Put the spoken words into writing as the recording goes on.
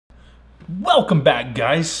Welcome back,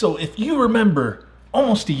 guys. So if you remember,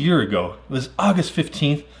 almost a year ago, it was August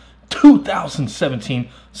 15th, 2017,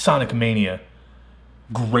 Sonic Mania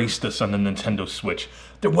graced us on the Nintendo Switch.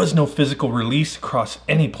 There was no physical release across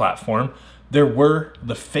any platform. There were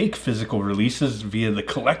the fake physical releases via the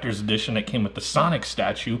collector's edition that came with the Sonic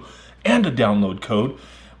statue and a download code.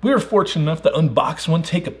 We were fortunate enough to unbox one,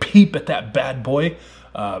 take a peep at that bad boy.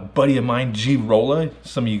 Buddy of mine, G Rolla,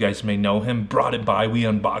 some of you guys may know him, brought it by, we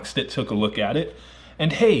unboxed it, took a look at it,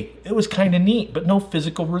 and hey, it was kind of neat, but no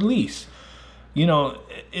physical release. You know,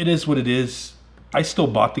 it is what it is. I still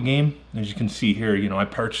bought the game. As you can see here, you know, I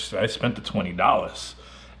spent the $20.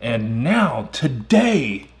 And now,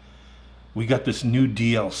 today, we got this new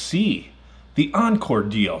DLC, the Encore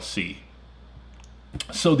DLC.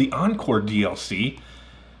 So the Encore DLC,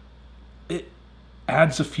 it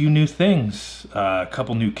adds a few new things. A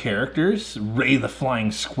couple new characters, Ray the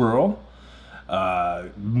Flying Squirrel,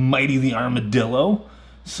 Mighty the Armadillo,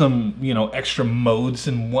 some, you know, extra modes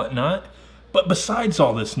and whatnot. But besides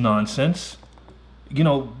all this nonsense, you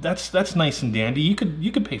know, that's nice and dandy. You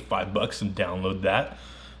could pay $5 and download that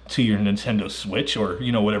to your Nintendo Switch, or,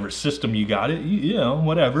 you know, whatever system you got it, you know,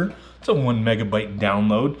 whatever. It's a 1 megabyte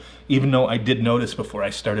download, even though I did notice before I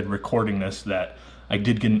started recording this that I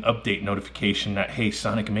did get an update notification that, hey,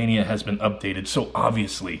 Sonic Mania has been updated. So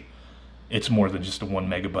obviously it's more than just a 1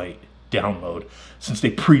 megabyte download, since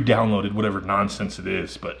they pre-downloaded whatever nonsense it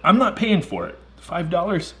is. But I'm not paying for it.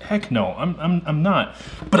 $5? Heck no, I'm not.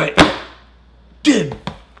 But I did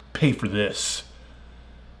pay for this.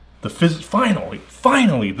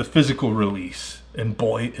 Finally, the physical release. And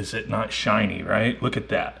boy, is it not shiny, right? Look at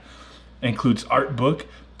that. Includes art book,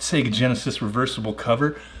 Sega Genesis reversible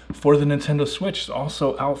cover for the Nintendo Switch. It's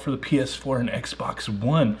also out for the PS4 and Xbox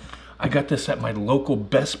One. I got this at my local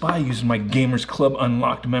Best Buy using my Gamers Club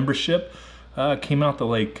Unlocked membership. Came out to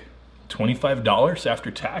like $25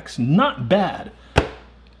 after tax. Not bad.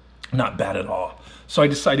 Not bad at all. So I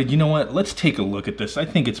decided, you know what, let's take a look at this. I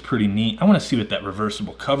think it's pretty neat. I want to see what that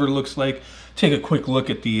reversible cover looks like. Take a quick look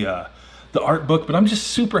at the art book, but I'm just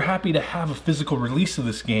super happy to have a physical release of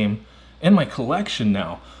this game in my collection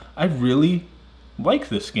now. I really like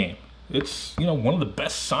this game. It's, you know, one of the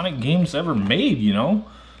best Sonic games ever made, you know.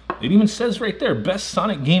 It even says right there, best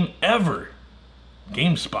Sonic game ever.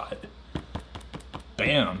 GameSpot.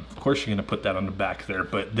 Bam. Of course you're going to put that on the back there,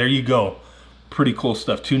 but there you go. Pretty cool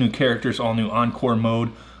stuff. 2 new characters, all new Encore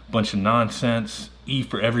mode, bunch of nonsense, E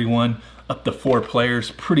for everyone, up to 4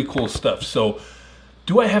 players. Pretty cool stuff. So,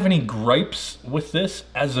 do I have any gripes with this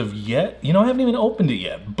as of yet? You know, I haven't even opened it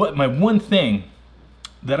yet. But my one thing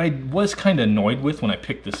that I was kind of annoyed with when I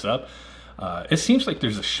picked this up, it seems like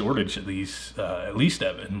there's a shortage of these, at least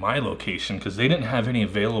in my location, because they didn't have any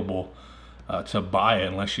available to buy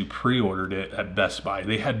unless you pre-ordered it at Best Buy.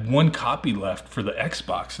 They had 1 copy left for the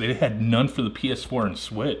Xbox. They had none for the PS4 and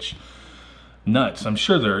Switch. Nuts. I'm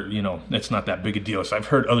sure they're, you know, it's not that big a deal. So I've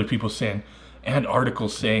heard other people saying, and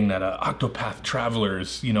articles saying that Octopath Traveler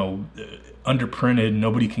is, you know, underprinted,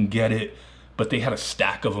 nobody can get it, but they had a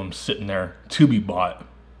stack of them sitting there to be bought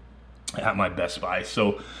at my Best Buy.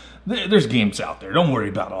 So there's games out there. Don't worry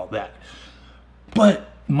about all that.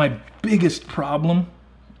 But my biggest problem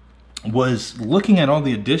was looking at all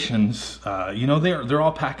the editions. You know, they're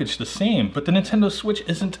all packaged the same, but the Nintendo Switch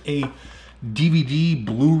isn't a DVD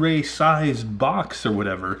Blu-ray sized box or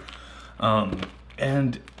whatever.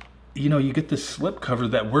 And you know, you get this slipcover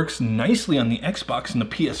that works nicely on the Xbox and the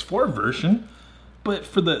PS4 version, but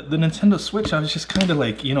for the Nintendo Switch, I was just kind of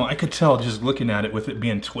like, you know, I could tell just looking at it with it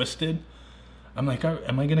being twisted. I'm like,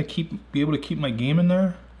 am I gonna be able to keep my game in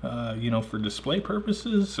there? You know, for display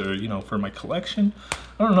purposes, or, you know, for my collection?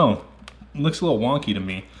 I don't know. It looks a little wonky to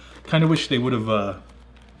me. Kind of wish they would have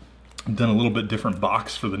done a little bit different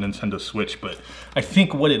box for the Nintendo Switch, but I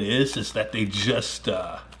think what it is that they just, you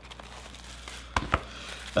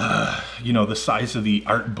know, the size of the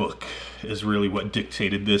art book is really what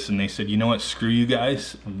dictated this, and they said, you know what, screw you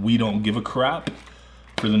guys, we don't give a crap.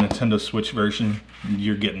 For the Nintendo Switch version,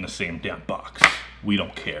 you're getting the same damn box. We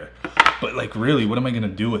don't care. But like, really, what am I gonna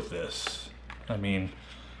do with this? I mean,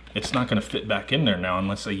 it's not gonna fit back in there now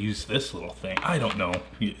unless I use this little thing. I don't know.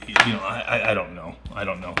 You know, I don't know. I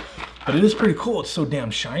don't know. But it is pretty cool. It's so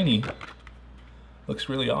damn shiny. Looks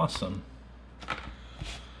really awesome.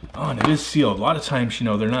 Oh, and it is sealed. A lot of times, you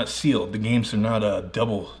know, they're not sealed. The games are not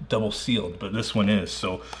double sealed, but this one is.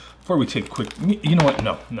 So before we take a quick, you know what?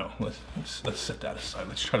 No. Let's set that aside.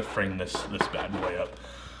 Let's try to frame this bad boy up.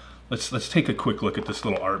 Let's take a quick look at this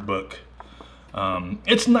little art book.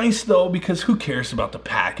 It's nice though, because who cares about the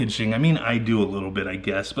packaging? I mean, I do a little bit, I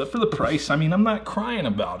guess, but for the price, I mean, I'm not crying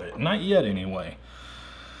about it. Not yet, anyway.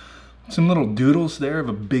 Some little doodles there of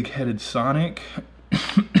a big-headed Sonic.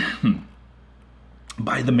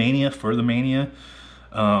 By the Mania, for the Mania.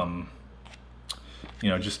 You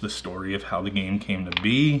know, just the story of how the game came to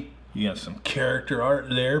be. You got some character art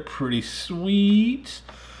there, pretty sweet.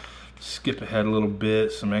 Skip ahead a little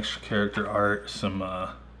bit, some extra character art, some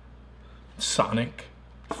Sonic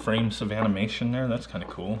frames of animation there. That's kind of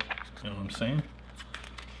cool. You know what I'm saying?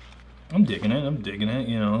 I'm digging it,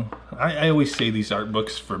 you know. I always say these art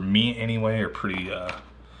books, for me anyway, are pretty,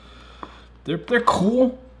 they're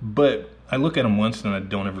cool, but I look at them once and I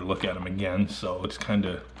don't ever look at them again, so it's kind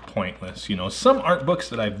of pointless, you know. Some art books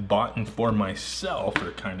that I've bought and for myself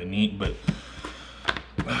are kind of neat, but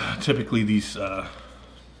typically these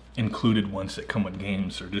included ones that come with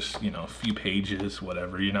games are just, you know, a few pages,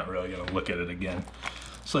 whatever. You're not really going to look at it again.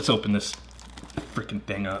 So let's open this freaking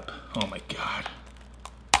thing up. Oh my god.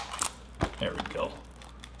 There we go.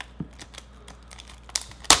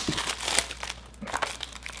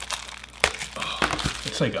 Oh,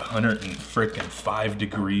 it's like 105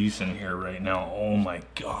 degrees in here right now. Oh my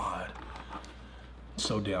god. It's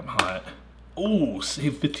so damn hot. Oh,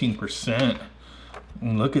 save 15%.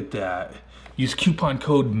 Look at that. Use coupon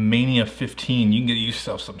code MANIA15. You can get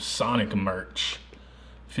yourself some Sonic merch.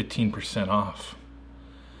 15% off.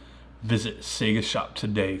 Visit Sega Shop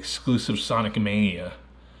today. Exclusive Sonic Mania.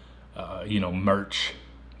 You know, merch.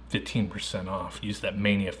 15% off. Use that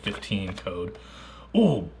Mania15 code.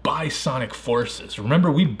 Oh, buy Sonic Forces.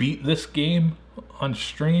 Remember we beat this game on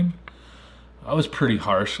stream? I was pretty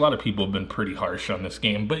harsh. A lot of people have been pretty harsh on this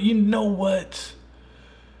game. But you know what?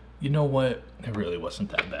 You know what? It really wasn't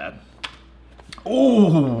that bad.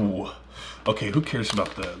 Oh! Okay, who cares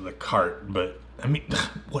about the cart? But, I mean,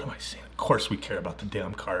 what am I saying? Of course we care about the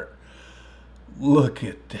damn cart. Look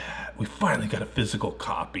at that. We finally got a physical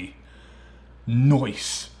copy.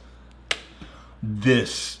 Nice.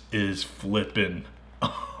 This is flippin'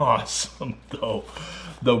 awesome, though.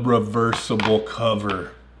 The reversible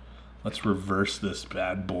cover. Let's reverse this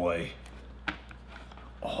bad boy.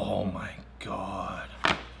 Oh my god.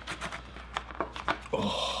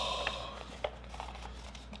 Oh.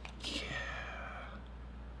 Yeah.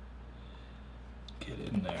 Get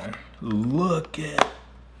in there. Look at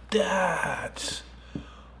that.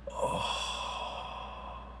 Oh.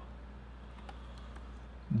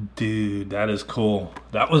 Dude, that is cool.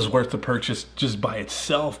 That was worth the purchase just by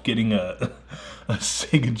itself, getting a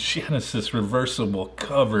Sega Genesis reversible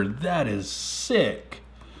cover. That is sick.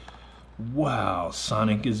 Wow,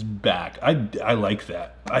 Sonic is back. I like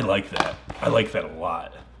that. I like that. I like that a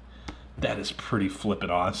lot. That is pretty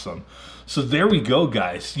flippin' awesome. So there we go,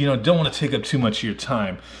 guys. You know, don't want to take up too much of your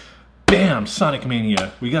time. Bam, Sonic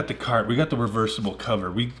Mania. We got the cart. We got the reversible cover.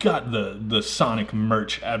 We got the Sonic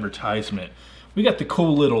merch advertisement. We got the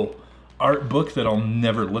cool little art book that I'll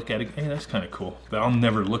never look at again. Hey, that's kind of cool. That I'll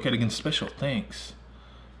never look at again. Special thanks.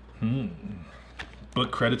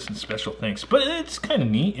 Book credits and special thanks. But it's kind of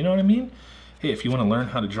neat, you know what I mean? Hey, if you want to learn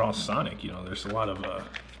how to draw Sonic, you know, there's a lot of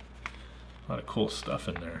cool stuff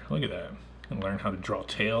in there. Look at that. You can learn how to draw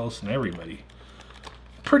Tails and everybody.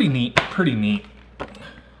 Pretty neat, pretty neat.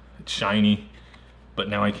 It's shiny, but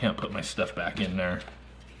now I can't put my stuff back in there.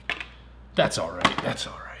 That's all right. That's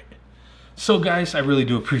all right. So guys, I really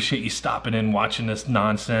do appreciate you stopping in, watching this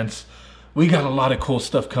nonsense. We got a lot of cool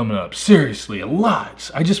stuff coming up. Seriously, a lot.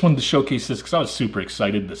 I just wanted to showcase this because I was super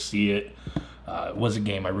excited to see it. It was a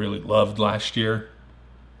game I really loved last year.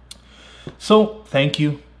 So, thank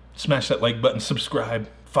you. Smash that like button, subscribe,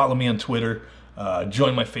 follow me on Twitter,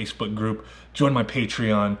 join my Facebook group, join my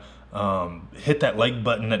Patreon, hit that like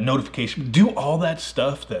button, that notification, do all that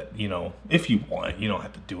stuff that, you know, if you want. You don't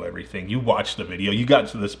have to do everything. You watched the video, you got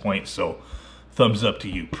to this point, so thumbs up to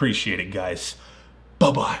you. Appreciate it, guys.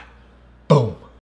 Bye-bye.